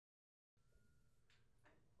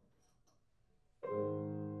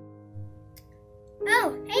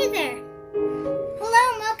there! Hello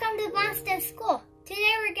and welcome to Boston School.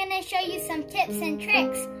 Today we're going to show you some tips and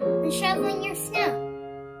tricks on shoveling your snow.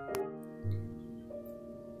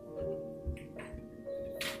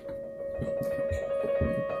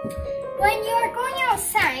 When you are going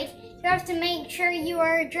outside, you have to make sure you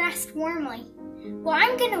are dressed warmly. What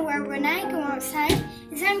I'm going to wear when I go outside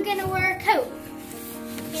is I'm going to wear a coat.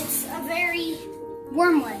 It's a very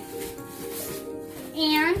warm one.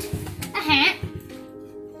 And a hat.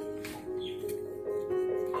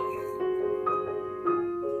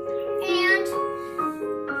 And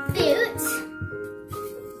boots.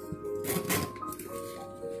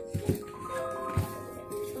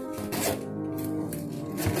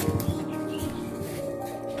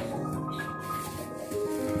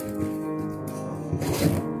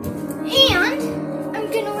 And I'm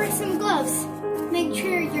going to wear some gloves. Make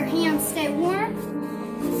sure your hands stay warm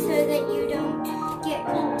so that you don't get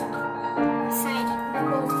cold inside the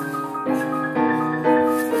cold.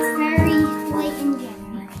 It's very late in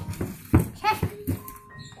January. Okay.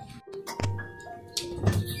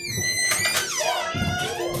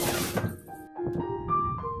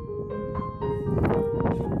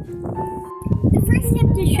 The first step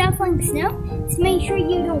to shoveling snow is to make sure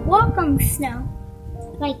you don't walk on the snow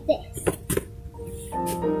like this.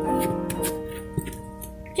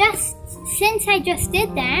 Since I just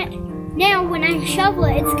did that, now when I shovel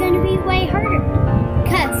it, it's going to be way harder.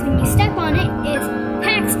 Because when you step on it, it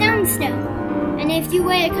packs down snow. And if you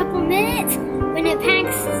wait a couple minutes, when it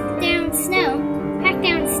packs down snow,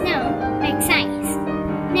 makes ice.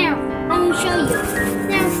 Now, let me show you.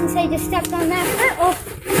 Now, since I just stepped on that part, I'll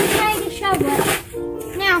try to shovel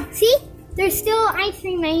it. Now, see? There's still ice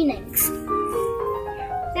remaining.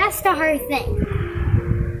 That's the hard thing.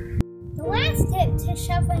 The last tip to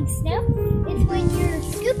shoveling snow is when you're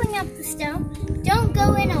scooping up the snow, don't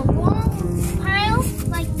go in a long pile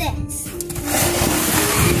like this.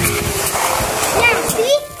 Now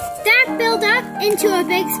see, that built up into a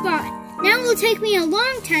big spot. Now it will take me a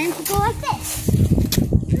long time to go like this.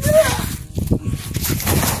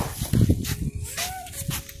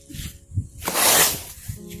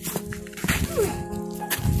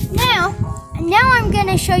 Now I'm going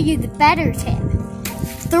to show you the better tip.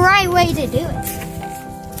 The right way to do it.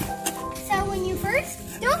 So when you first,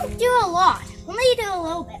 don't do a lot. Only do a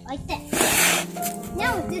little bit, like this.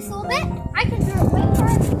 Now with this little bit, I can do it way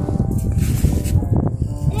farther.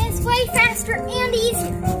 And it's way faster and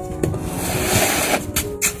easier.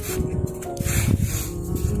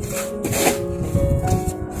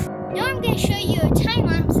 Now I'm going to show you a time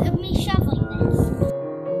lapse of me shoveling this.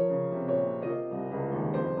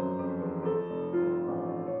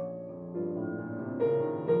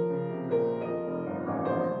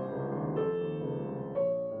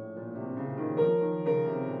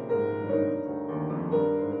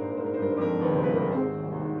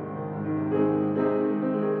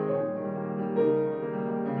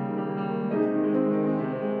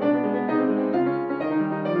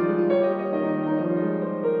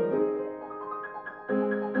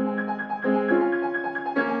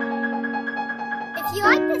 If you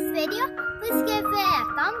like this video, please give it a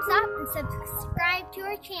thumbs up and subscribe to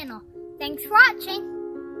our channel. Thanks for watching.